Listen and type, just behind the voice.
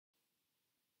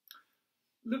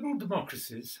Liberal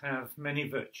democracies have many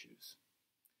virtues.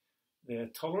 They are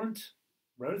tolerant,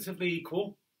 relatively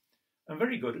equal, and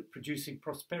very good at producing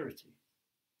prosperity.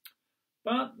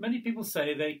 But many people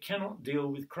say they cannot deal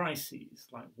with crises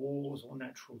like wars or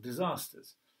natural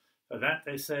disasters. For that,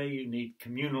 they say, you need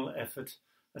communal effort,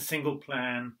 a single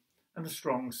plan, and a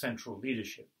strong central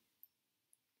leadership.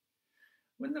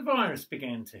 When the virus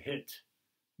began to hit,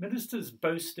 ministers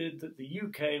boasted that the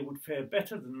UK would fare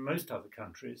better than most other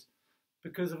countries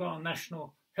because of our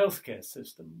national healthcare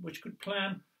system, which could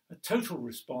plan a total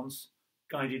response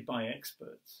guided by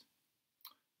experts.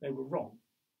 They were wrong.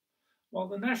 While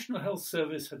the National Health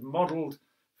Service had modelled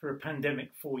for a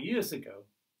pandemic 4 years ago,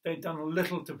 they'd done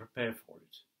little to prepare for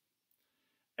it.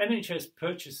 NHS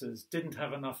purchasers didn't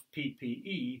have enough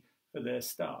PPE for their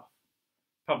staff.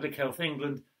 Public Health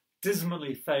England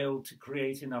dismally failed to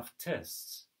create enough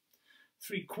tests.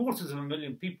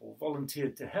 750,000 people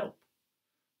volunteered to help,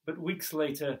 but weeks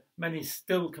later, many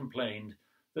still complained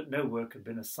that no work had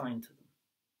been assigned to them.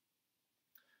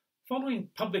 Following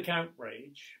public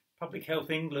outrage, Public Health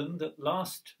England at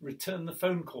last returned the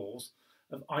phone calls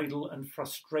of idle and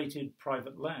frustrated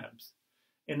private labs,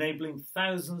 enabling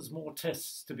thousands more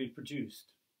tests to be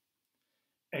produced.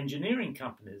 Engineering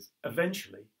companies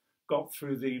eventually got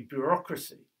through the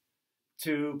bureaucracy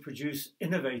to produce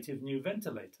innovative new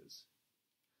ventilators.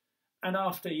 And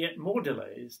after yet more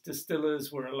delays,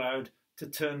 distillers were allowed to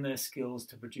turn their skills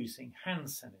to producing hand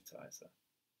sanitizer.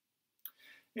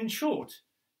 In short,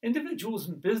 individuals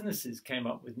and businesses came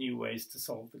up with new ways to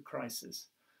solve the crisis,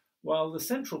 while the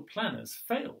central planners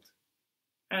failed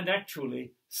and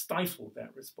actually stifled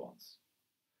that response.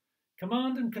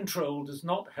 Command and control does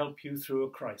not help you through a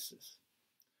crisis.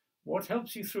 What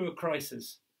helps you through a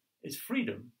crisis is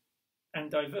freedom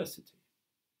and diversity.